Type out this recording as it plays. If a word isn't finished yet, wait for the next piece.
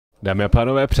Dámy a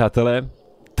pánové, přátelé,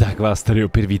 tak vás tady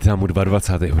opět vítám u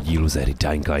 22. dílu ze hry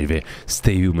Dying Light 2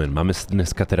 Stay Human. Máme se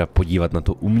dneska teda podívat na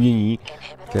to umění,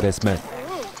 které jsme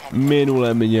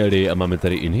minule měli a máme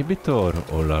tady inhibitor.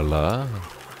 Olala.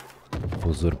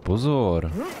 Pozor,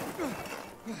 pozor.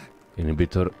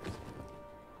 Inhibitor.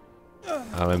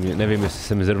 Ale nevím, jestli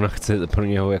se mi zrovna chce pro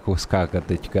něho jako skákat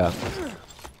teďka.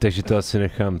 Takže to asi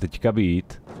nechám teďka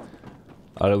být.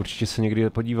 Ale určitě se někdy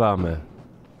podíváme.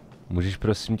 Můžeš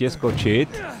prosím tě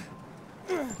skočit?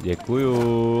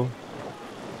 Děkuju.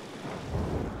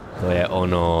 To je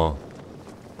ono.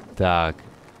 Tak.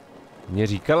 Mně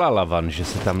říkala Lavan, že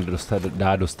se tam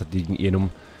dá dostat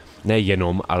jenom, ne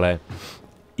jenom, ale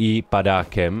i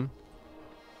padákem.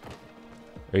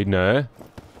 Ej, ne?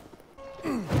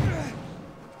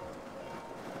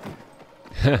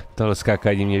 Tohle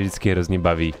skákání mě vždycky hrozně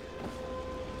baví.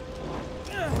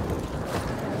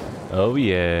 Oh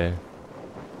yeah.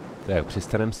 Tak,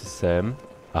 přistanem si sem.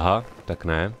 Aha, tak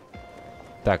ne.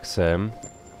 Tak sem.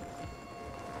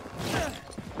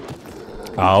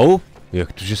 Au,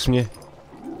 jak to, že jsi mě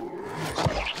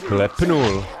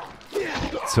klepnul.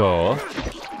 Co?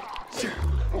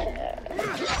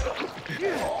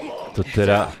 To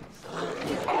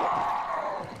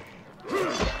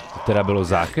teda bylo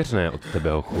zákeřné od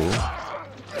tebe, hochu.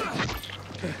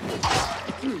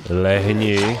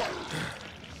 Lehni.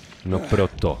 No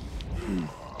proto.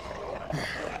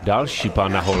 Další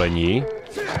pán na holení.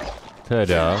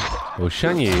 Teda,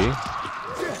 ošani.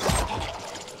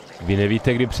 Vy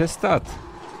nevíte, kdy přestat.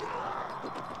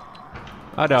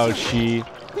 A další.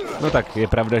 No tak je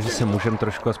pravda, že se můžeme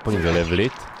trošku aspoň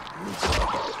vylevlit.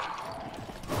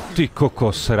 Ty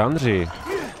kokos, randři.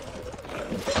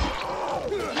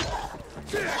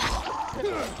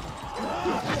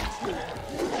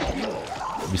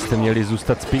 Byste měli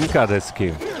zůstat spinkat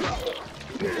hezky.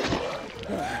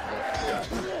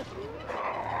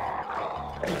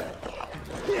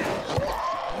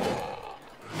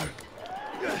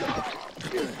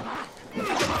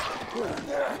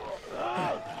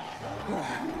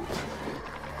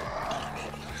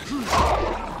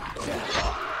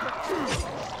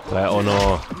 To je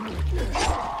ono.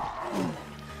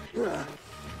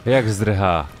 Jak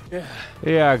zdrhá.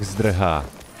 Jak zdrhá.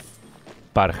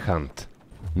 Parchant.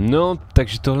 No,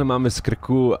 takže tohle máme z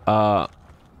krku a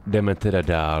jdeme teda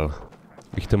dál.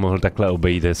 Bych to mohl takhle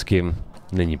obejít hezky.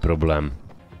 Není problém.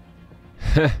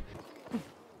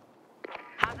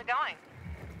 How's it going?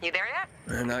 You there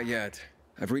yet? Not yet.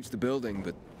 I've reached the building,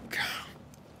 but...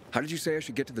 How did you say I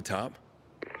should get to the top?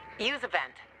 Use a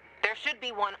vent. There should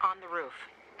be one on the roof.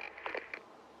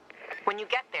 When you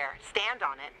get there, stand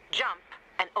on it, jump,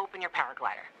 and open your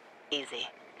paraglider. Easy.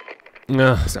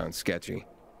 Sounds sketchy.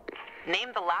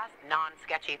 Name the last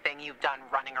non-sketchy thing you've done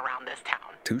running around this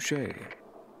town. Touché.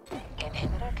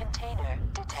 Inhibitor container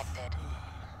detected.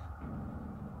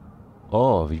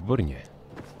 O, výborně.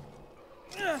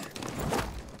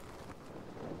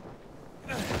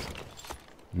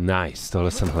 Nice,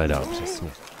 tohle jsem hledal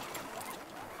přesně.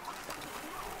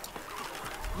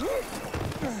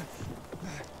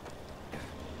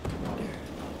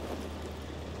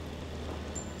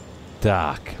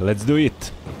 Tak, let's do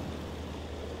it.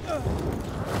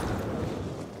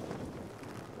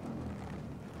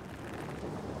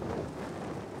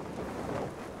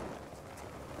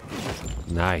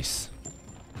 Nice.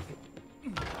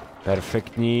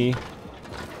 Perfektní.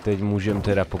 Teď můžeme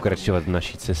teda pokračovat v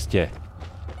naší cestě.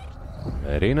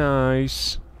 Very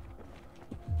nice.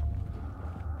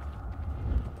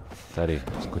 Tady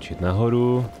skočit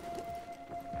nahoru.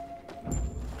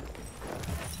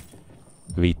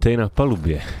 Vítej na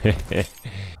palubě.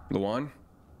 Juan,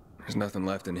 there's nothing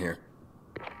left in here.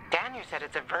 Daniel said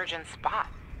it's a virgin spot.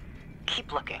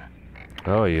 Keep looking.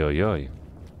 Oj.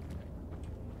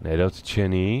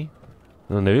 Nedotčený?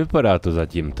 No nevypadá to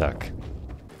zatím tak.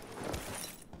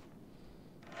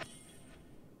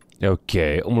 OK,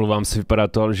 omlouvám se, vypadá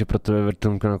to, ale že pro tebe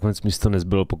vrtulníku nakonec místo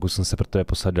nezbylo, pokud jsem se pro tebe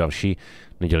poslal další.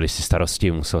 Nedělali si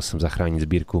starosti, musel jsem zachránit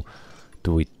sbírku.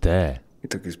 Tvůj té. He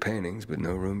took his paintings, but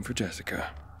no room for Jessica.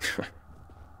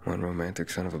 One romantic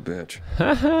son of a bitch.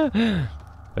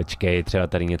 Počkej, třeba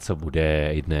tady něco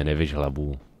bude, jedné nevyž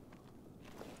hlavu.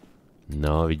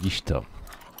 No, vidíš to.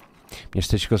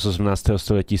 Městečko z 18.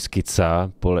 století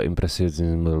skica, pole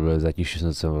impresionismu, zatíž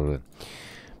jsem se mluvil.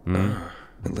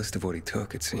 The list of what he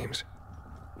took, it seems.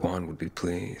 Juan would be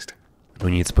pleased. No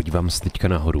nic, podívám se teďka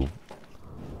nahoru.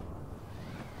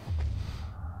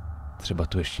 Třeba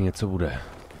tu ještě něco bude.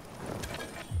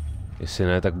 Jestli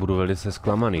ne, tak budu velice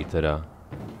zklamaný teda.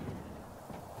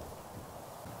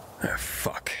 Ah,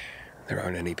 fuck. There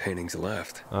aren't any paintings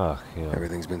left. Ach jo.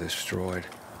 Everything's been destroyed.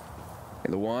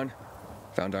 Hey, Juan.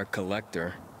 Found our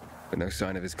collector, but no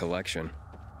sign of his collection.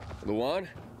 Luan?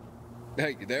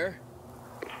 Hey, you there?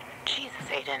 Jesus,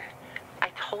 Aiden. I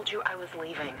told you I was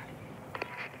leaving.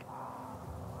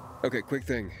 Okay, quick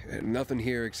thing. Nothing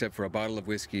here except for a bottle of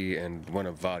whiskey and one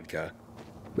of vodka.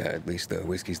 At least the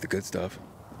whiskey's the good stuff.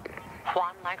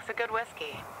 Juan likes a good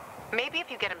whiskey. Maybe if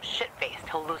you get him shit-faced,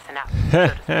 he'll loosen up, so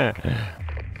to speak.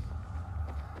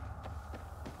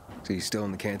 So he's still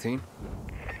in the canteen?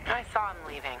 I saw him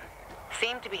leaving.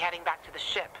 Seemed to be heading back to the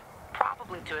ship,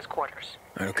 probably to his quarters.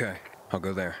 Okay, I'll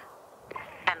go there.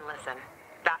 And listen,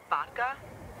 that vodka,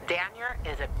 Daniel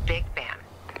is a big fan.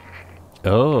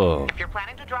 Oh. If you're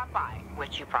planning to drop by,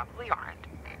 which you probably aren't,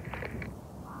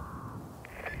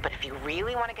 but if you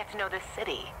really want to get to know this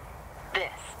city,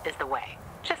 this is the way.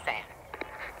 Just saying.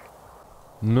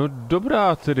 No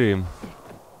dobrá tedy.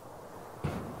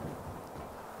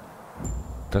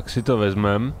 Tak si to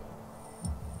vezmem.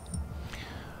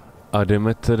 A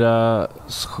jdeme teda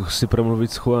si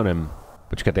promluvit s Juanem.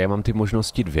 Počkejte, já mám ty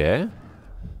možnosti dvě.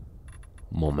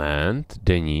 Moment,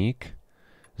 deník.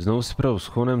 Znovu si promluvit s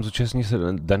Juanem, zúčastní se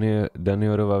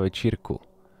Danielova večírku.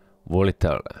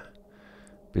 Volitelné.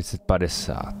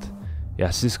 550.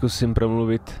 Já si zkusím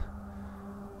promluvit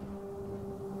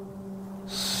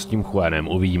s tím Juanem,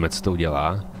 uvidíme, co to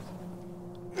udělá.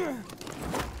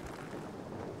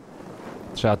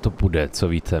 Třeba to půjde, co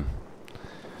víte.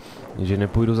 Že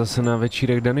nepůjdu zase na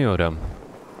večírek Daniora.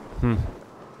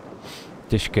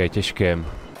 Těžké, těžké.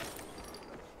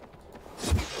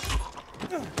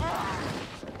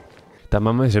 Tam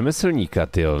máme řemeslníka,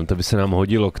 tyjo. To by se nám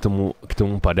hodilo k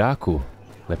tomu padáku.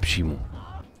 Lepšímu.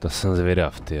 To jsem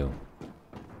zvědav, tyjo.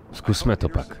 Zkusme to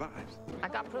pak.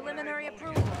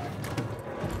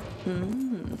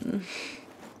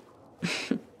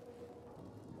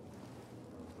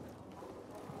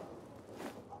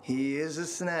 He is a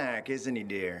snack, isn't he,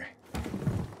 dear?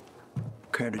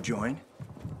 Care to join?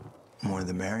 More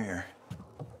the merrier.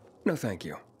 No, thank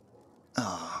you.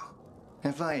 Oh,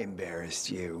 have I embarrassed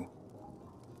you?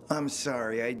 I'm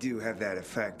sorry, I do have that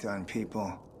effect on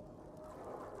people.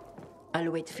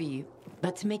 I'll wait for you,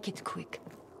 but make it quick.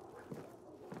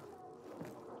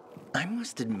 I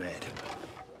must admit,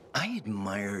 I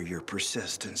admire your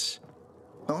persistence.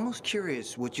 Almost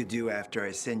curious what you do after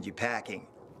I send you packing,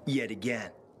 yet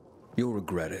again. You'll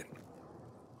regret it.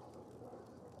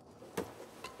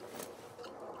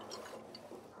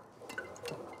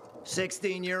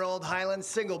 "16-year-old Highland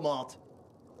single malt.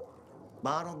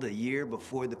 Bottled the year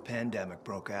before the pandemic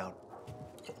broke out.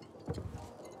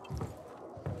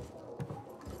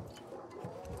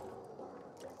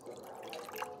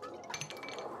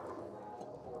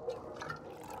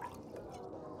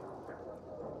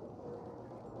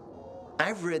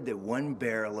 I've read that one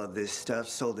barrel of this stuff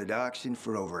sold at auction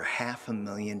for over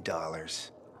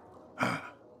 $500,000.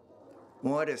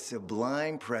 What a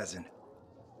sublime present.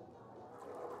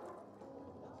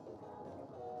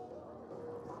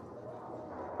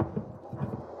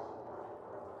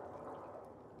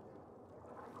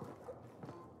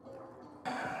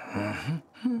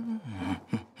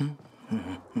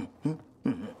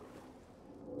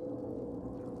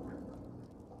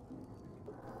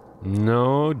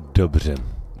 No, dobře.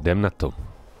 Jdem na to.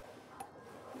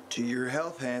 To your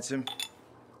health, handsome.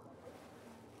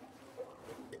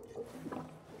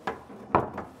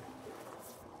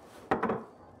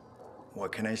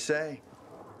 What can I say?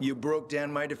 You broke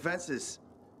down my defenses.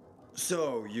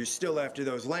 So, you're still after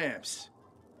those lamps.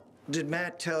 Did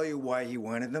Matt tell you why he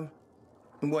wanted them?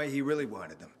 And why he really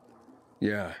wanted them?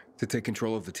 Yeah, to take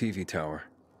control of the TV tower.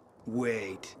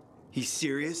 Wait, he's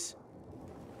serious?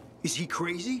 Is he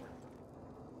crazy?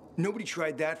 Nobody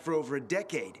tried that for over a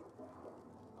decade.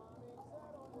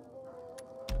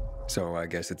 So I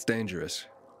guess it's dangerous.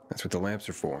 That's what the lamps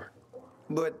are for.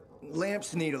 But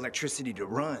lamps need electricity to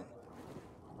run.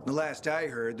 The last I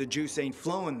heard, the juice ain't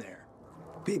flowing there.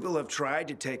 People have tried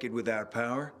to take it without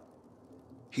power.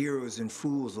 Heroes and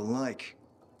fools alike.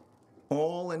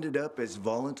 All ended up as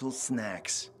volatile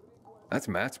snacks. That's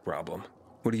Matt's problem.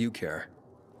 What do you care?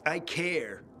 I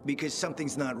care because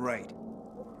something's not right.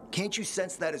 Can't you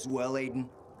sense that as well, Aiden?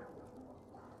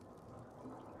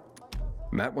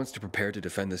 Matt wants to prepare to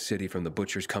defend the city from the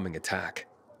Butcher's coming attack.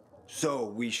 So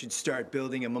we should start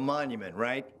building him a monument,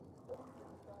 right?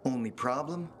 Only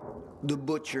problem? The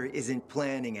Butcher isn't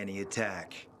planning any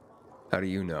attack. How do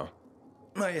you know?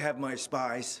 I have my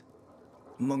spies.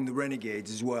 Among the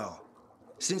renegades as well.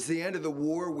 Since the end of the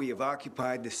war, we have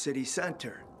occupied the city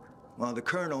center, while the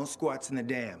Colonel squats in the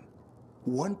dam.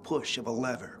 One push of a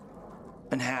lever,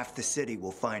 and half the city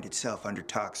will find itself under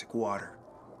toxic water.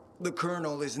 The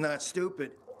Colonel is not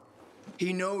stupid.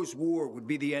 He knows war would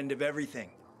be the end of everything.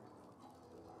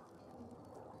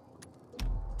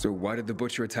 So why did the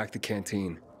butcher attack the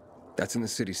canteen? That's in the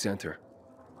city center.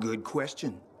 Good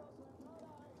question.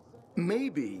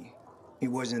 Maybe it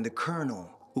wasn't the colonel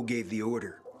who gave the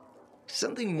order.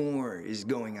 Something more is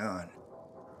going on.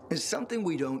 It's something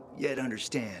we don't yet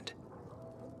understand.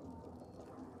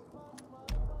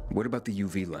 What about the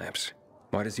UV lamps?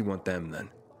 Why does he want them then?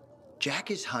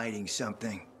 Jack is hiding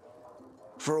something.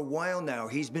 For a while now,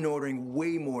 he's been ordering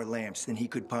way more lamps than he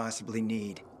could possibly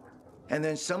need. And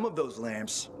then some of those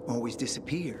lamps always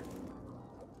disappear.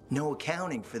 No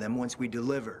accounting for them once we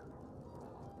deliver.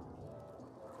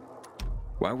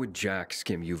 Why would Jack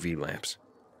skim UV lamps?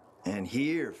 And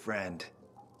here, friend,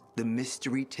 the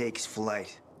mystery takes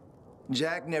flight.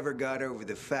 Jack never got over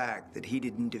the fact that he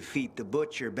didn't defeat the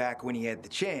Butcher back when he had the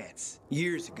chance,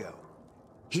 years ago.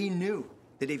 He knew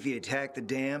that if he attacked the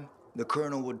dam, the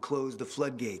Colonel would close the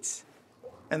floodgates.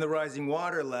 And the rising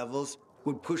water levels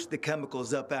would push the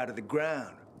chemicals up out of the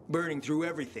ground, burning through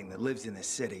everything that lives in this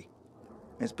city.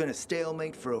 It's been a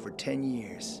stalemate for over 10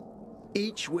 years,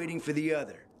 each waiting for the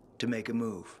other to make a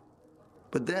move.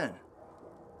 But then,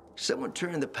 someone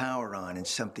turned the power on and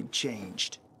something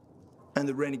changed. And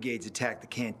the renegades attacked the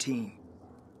canteen.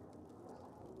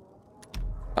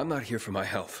 I'm not here for my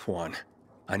health, Juan.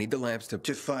 I need the lamps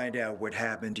To find out what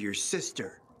happened to your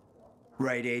sister.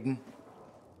 Right, Aiden?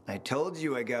 I told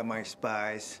you I got my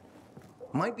spies.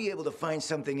 Might be able to find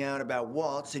something out about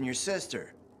Waltz and your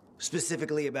sister.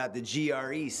 Specifically about the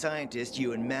GRE scientist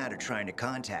you and Matt are trying to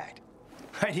contact.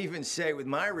 I'd even say with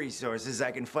my resources,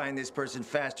 I can find this person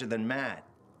faster than Matt.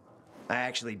 I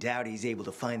actually doubt he's able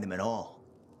to find them at all.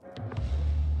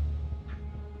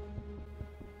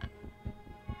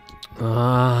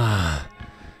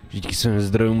 Díky svým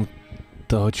zdrojům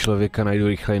toho člověka najdu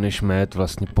rychleji než Matt,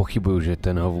 vlastně pochybuju, že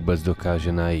ten ho vůbec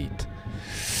dokáže najít.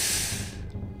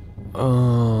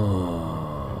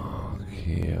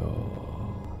 Jo.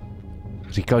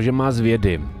 Říkal, že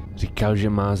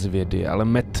má z vědy, ale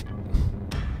Matt...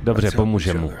 Dobře,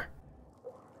 pomůže mu.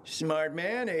 Smart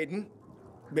man, Aiden.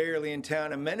 Barely in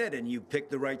town a minute and you picked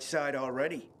the right side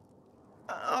already.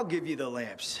 I'll give you the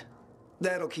lamps.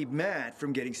 That'll keep Matt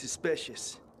from getting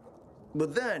suspicious.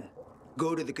 But then,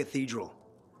 go to the cathedral.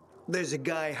 There's a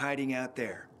guy hiding out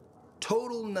there.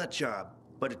 Total nutjob,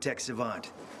 but a tech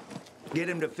savant. Get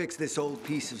him to fix this old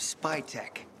piece of spy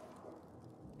tech.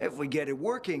 If we get it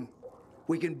working,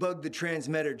 we can bug the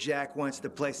transmitter Jack wants to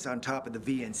place on top of the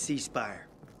VNC spire.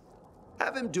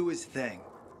 Have him do his thing.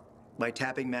 By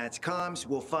tapping Matt's comms,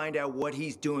 we'll find out what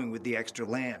he's doing with the extra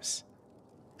lamps.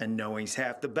 And knowing's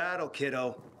half the battle,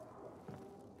 kiddo.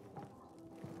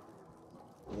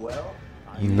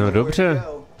 No dobře.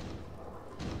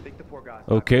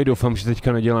 OK, doufám, že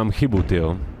teďka nedělám chybu,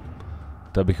 tyjo.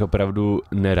 To bych opravdu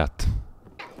nerad.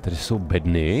 Tady jsou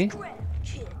bedny.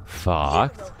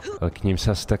 Fakt? Ale k ním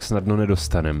se asi tak snadno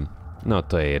nedostanem. No,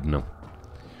 to je jedno.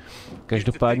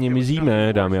 Každopádně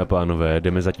mizíme, dámy a pánové,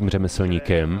 jdeme za tím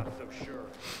řemeslníkem.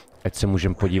 Ať se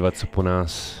můžeme podívat, co po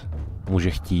nás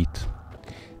může chtít.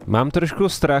 Mám trošku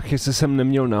strach, jestli jsem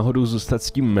neměl náhodou zůstat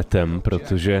s tím Mattem,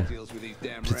 protože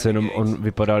přece jenom on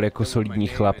vypadal jako solidní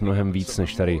chlap mnohem víc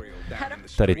než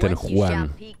tady ten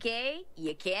Juan.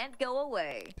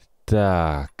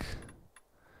 Tak.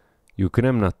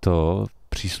 Juknem na to,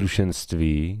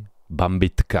 příslušenství,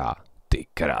 bambitka, ty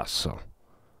kráso.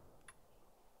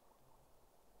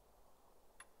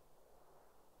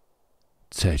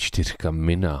 C4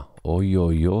 mina,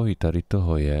 ojojoj, tady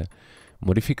toho je.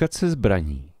 Modifikace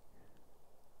zbraní.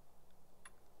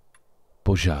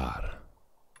 Požár.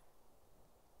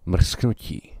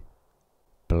 Mrsknutí.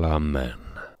 Plamen.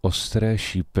 Ostré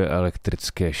šípy,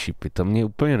 elektrické šípy, to mě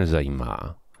úplně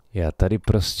nezajímá. Já tady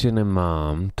prostě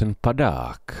nemám ten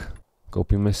padák.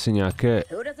 Koupíme si nějaké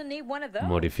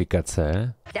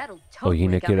modifikace.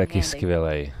 Ohýnek je taky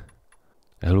skvělej.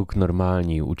 Hluk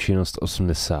normální, účinnost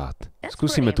 80.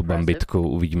 Zkusíme tu bambitku,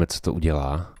 uvidíme, co to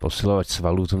udělá. Posilovač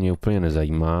svalů to mě úplně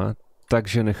nezajímá,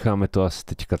 takže necháme to asi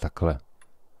teďka takhle.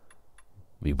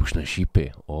 Výbušné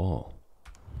šípy,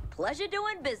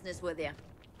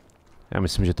 Já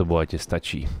myslím, že to bohatě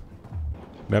stačí.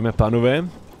 Dámy a pánové,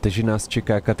 teď nás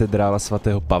čeká katedrála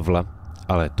svatého Pavla,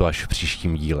 ale to až v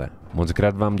příštím díle.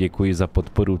 Mockrát vám děkuji za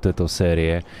podporu této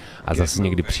série a zase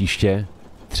někdy příště,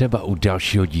 třeba u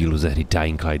dalšího dílu ze hry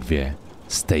Dying Light 2.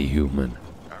 Stay human.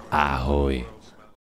 Ahoj.